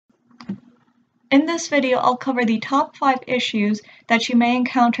In this video, I'll cover the top 5 issues that you may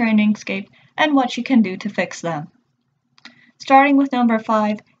encounter in Inkscape and what you can do to fix them. Starting with number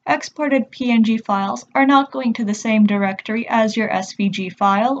 5, exported PNG files are not going to the same directory as your SVG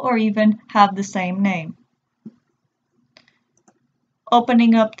file or even have the same name.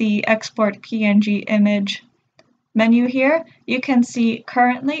 Opening up the Export PNG Image menu here, you can see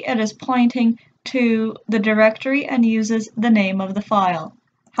currently it is pointing to the directory and uses the name of the file.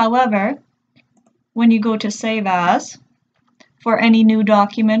 However, when you go to Save As for any new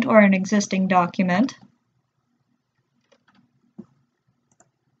document or an existing document,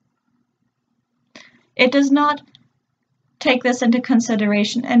 it does not take this into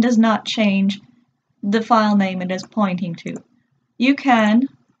consideration and does not change the file name it is pointing to. You can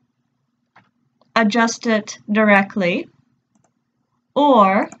adjust it directly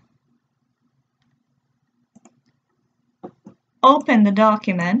or open the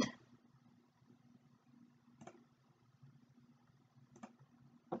document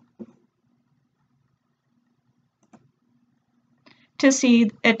to see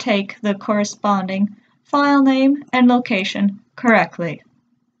it take the corresponding file name and location correctly.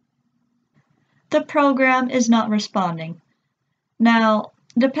 The program is not responding. Now,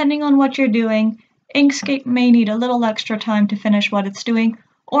 depending on what you're doing, Inkscape may need a little extra time to finish what it's doing,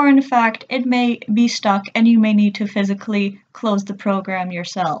 or in fact, it may be stuck and you may need to physically close the program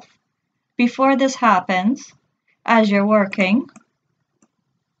yourself. Before this happens, as you're working,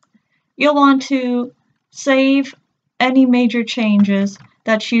 you'll want to save any major changes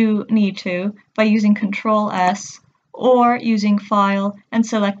that you need to by using Ctrl+S or using File and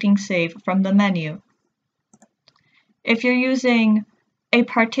selecting Save from the menu. If you're using a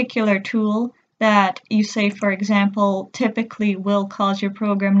particular tool that you say, for example, typically will cause your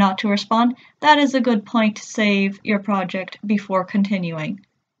program not to respond, that is a good point to save your project before continuing.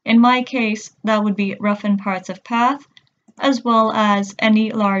 In my case, that would be roughen parts of path, as well as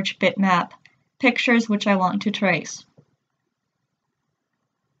any large bitmap pictures which I want to trace.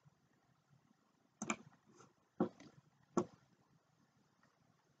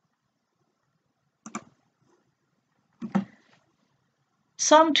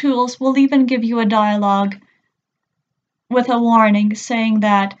 Some tools will even give you a dialog with a warning saying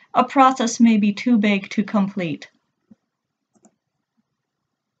that a process may be too big to complete.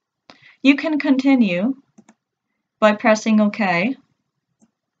 You can continue by pressing OK.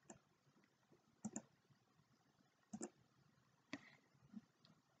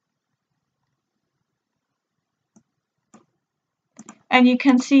 And you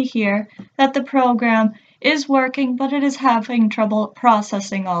can see here that the program is working, but it is having trouble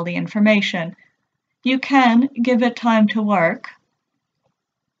processing all the information. You can give it time to work,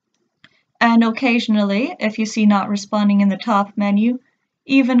 and occasionally, if you see not responding in the top menu,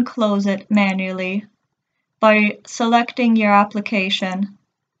 even close it manually by selecting your application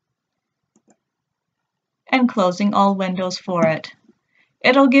and closing all windows for it.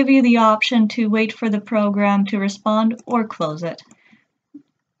 It'll give you the option to wait for the program to respond or close it.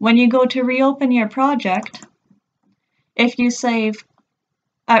 When you go to reopen your project, if you save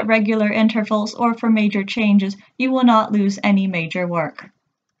at regular intervals or for major changes, you will not lose any major work.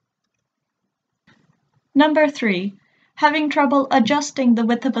 Number 3, having trouble adjusting the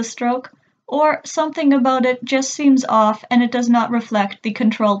width of a stroke, or something about it just seems off and it does not reflect the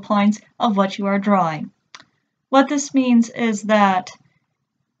control points of what you are drawing. What this means is that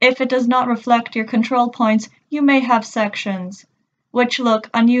if it does not reflect your control points, you may have sections which look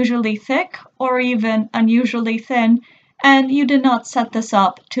unusually thick or even unusually thin, and you did not set this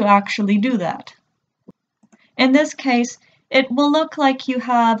up to actually do that. In this case, it will look like you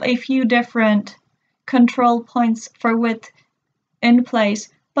have a few different control points for width in place,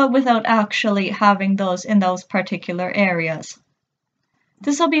 but without actually having those in those particular areas.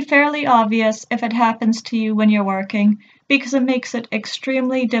 This will be fairly obvious if it happens to you when you're working, because it makes it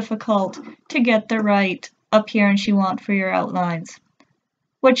extremely difficult to get the right appearance you want for your outlines.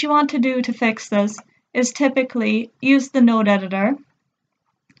 What you want to do to fix this is typically use the node editor,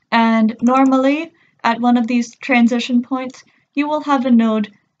 and normally at one of these transition points you will have a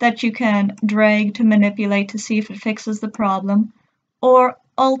node that you can drag to manipulate to see if it fixes the problem, or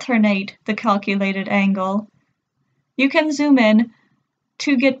alternate the calculated angle. You can zoom in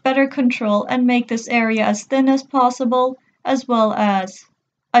to get better control and make this area as thin as possible, as well as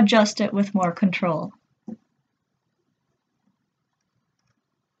adjust it with more control.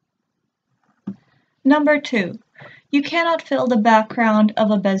 Number 2, you cannot fill the background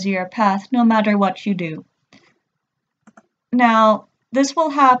of a Bezier path no matter what you do. Now, this will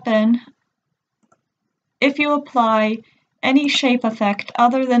happen if you apply any shape effect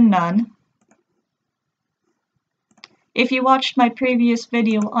other than none, If you watched my previous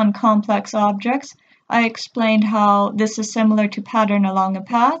video on complex objects, I explained how this is similar to pattern along a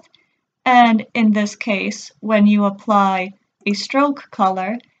path, and in this case, when you apply a stroke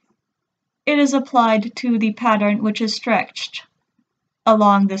color, it is applied to the pattern which is stretched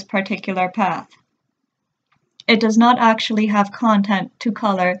along this particular path. It does not actually have content to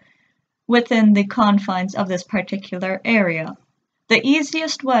color within the confines of this particular area. The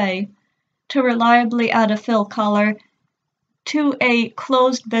easiest way to reliably add a fill color to a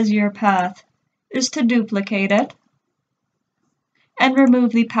closed Bezier path is to duplicate it and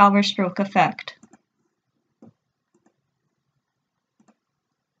remove the power stroke effect.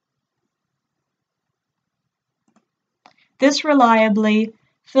 This reliably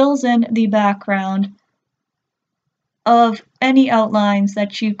fills in the background of any outlines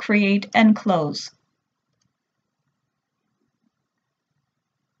that you create and close.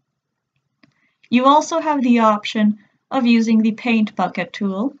 You also have the option of using the paint bucket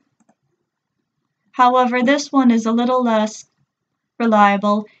tool. However, this one is a little less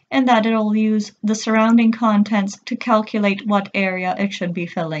reliable in that it will use the surrounding contents to calculate what area it should be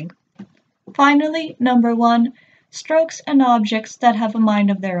filling. Finally, number 1, strokes and objects that have a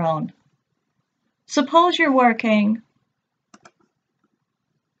mind of their own. Suppose you're working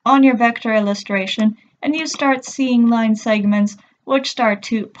on your vector illustration and you start seeing line segments which start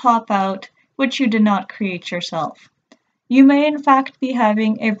to pop out, which you did not create yourself. You may in fact be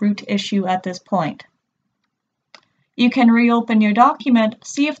having a root issue at this point. You can reopen your document,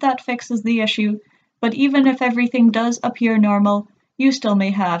 see if that fixes the issue, but even if everything does appear normal, you still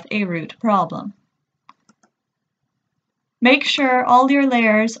may have a root problem. Make sure all your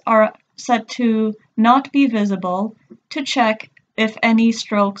layers are set to not be visible to check if any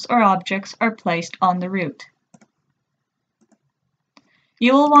strokes or objects are placed on the root.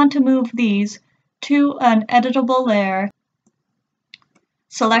 You will want to move these to an editable layer.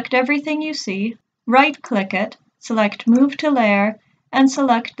 Select everything you see, right-click it, select Move to Layer, and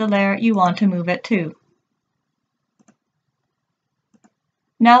select the layer you want to move it to.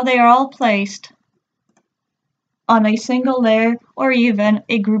 Now they are all placed on a single layer or even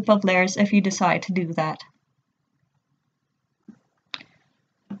a group of layers if you decide to do that.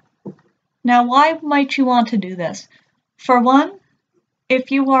 Now, why might you want to do this? For one,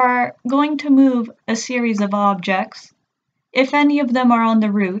 if you are going to move a series of objects, if any of them are on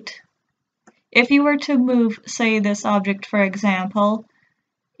the root, if you were to move, say, this object, for example,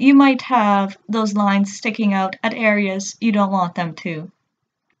 you might have those lines sticking out at areas you don't want them to.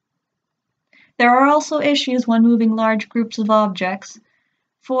 There are also issues when moving large groups of objects.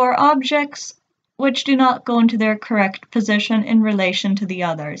 For objects which do not go into their correct position in relation to the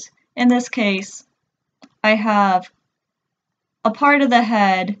others. In this case, I have a part of the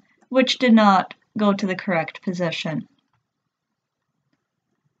head which did not go to the correct position.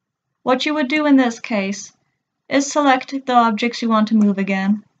 What you would do in this case is select the objects you want to move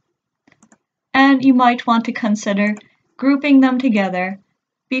again, and you might want to consider grouping them together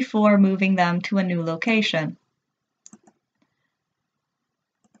before moving them to a new location.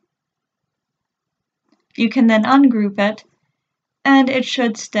 You can then ungroup it, and it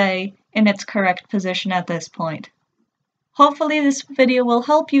should stay in its correct position at this point. Hopefully this video will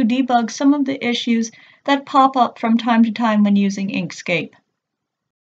help you debug some of the issues that pop up from time to time when using Inkscape.